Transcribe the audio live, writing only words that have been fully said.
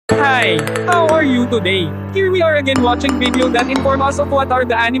Hi, how are you today? Here we are again watching video that inform us of what are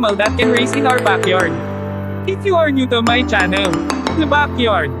the animal that can raise in our backyard. If you are new to my channel, The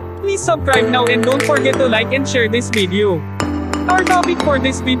Backyard, please subscribe now and don't forget to like and share this video. Our topic for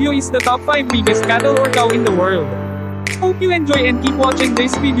this video is the top 5 biggest cattle or cow in the world. Hope you enjoy and keep watching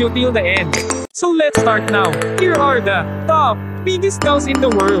this video till the end. So let's start now. Here are the top biggest cows in the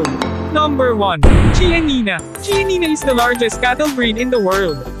world. Number 1. Chianina. Chianina is the largest cattle breed in the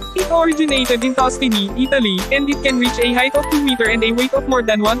world. It originated in Tuscany, Italy, and it can reach a height of 2 meters and a weight of more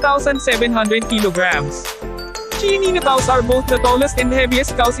than 1,700 kilograms. Chianina cows are both the tallest and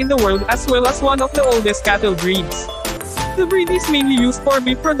heaviest cows in the world as well as one of the oldest cattle breeds. The breed is mainly used for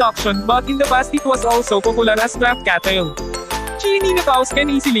beef production, but in the past it was also popular as draft cattle. Chianina cows can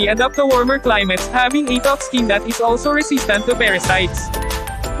easily adapt to warmer climates, having a tough skin that is also resistant to parasites.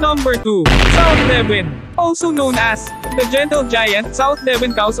 Number 2. South Devon. Also known as the Gentle Giant, South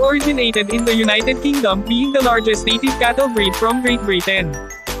Devon cows originated in the United Kingdom, being the largest native cattle breed from Great Britain.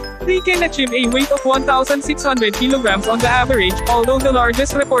 They can achieve a weight of 1,600 kilograms on the average, although the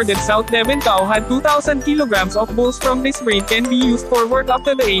largest reported South Devon cow had 2,000 kilograms of bulls from this breed can be used for work up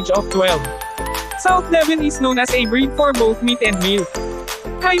to the age of 12. South Devon is known as a breed for both meat and milk.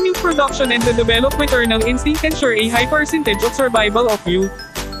 High milk production and the developed maternal instinct ensure a high percentage of survival of youth.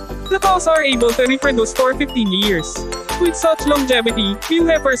 The cows are able to reproduce for 15 years. With such longevity, few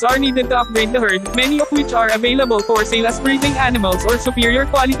heifers are needed to upgrade the herd, many of which are available for sale as breeding animals or superior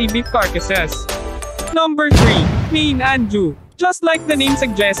quality beef carcasses. Number 3. Maine-Anjou. Just like the name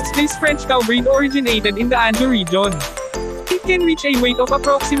suggests, this French cow breed originated in the Anjou region. It can reach a weight of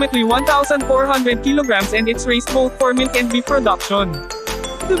approximately 1,400 kilograms and it's raised both for milk and beef production.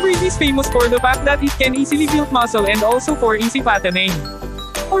 The breed is famous for the fact that it can easily build muscle and also for easy fattening.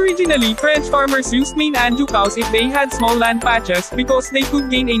 Originally, French farmers used Maine-Anjou cows if they had small land patches because they could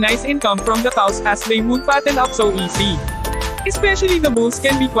gain a nice income from the cows as they would fatten up so easy. Especially the bulls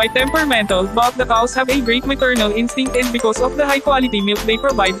can be quite temperamental, but the cows have a great maternal instinct and because of the high quality milk they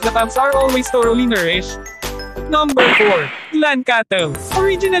provide, the calves are always thoroughly nourished. Number 4. Glan Cattle.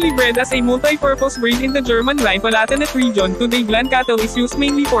 Originally bred as a multi-purpose breed in the German Rhine-Palatinate region, today Glan Cattle is used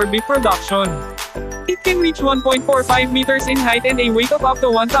mainly for beef production. It can reach 1.45 meters in height and a weight of up to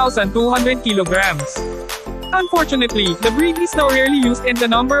 1,200 kilograms. Unfortunately, the breed is now rarely used and the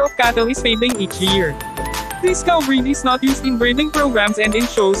number of cattle is fading each year. This cow breed is not used in breeding programs and in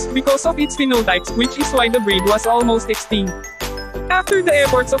shows because of its phenotypes, which is why the breed was almost extinct. After the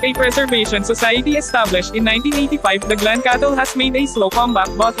efforts of a preservation society established in 1985, the Glan Cattle has made a slow comeback,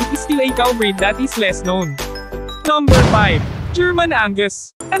 but it is still a cow breed that is less known. Number 5. German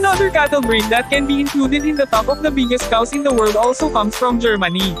Angus. Another cattle breed that can be included in the top of the biggest cows in the world also comes from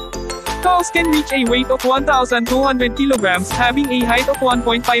Germany. Cows can reach a weight of 1,200 kilograms, having a height of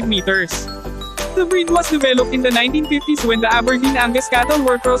 1.5 meters. The breed was developed in the 1950s when the Aberdeen Angus cattle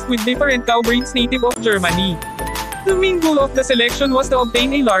were crossed with different cow breeds native of Germany. The main goal of the selection was to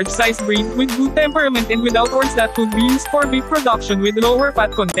obtain a large-sized breed with good temperament and without horns that could be used for beef production with lower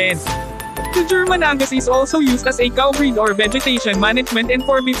fat content. The German Angus is also used as a cow breed or vegetation management and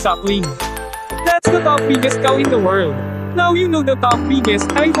for beef suckling. That's the top biggest cow in the world. Now you know the top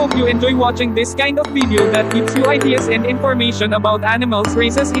biggest. I hope you enjoy watching this kind of video that gives you ideas and information about animals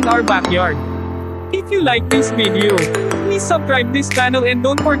races in our backyard. If you like this video, please subscribe this channel and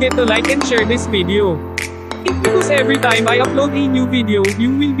don't forget to like and share this video. It's because every time I upload a new video,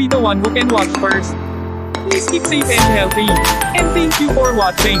 you will be the one who can watch first. Please keep safe and healthy. And thank you for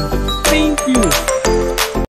watching. Thank you.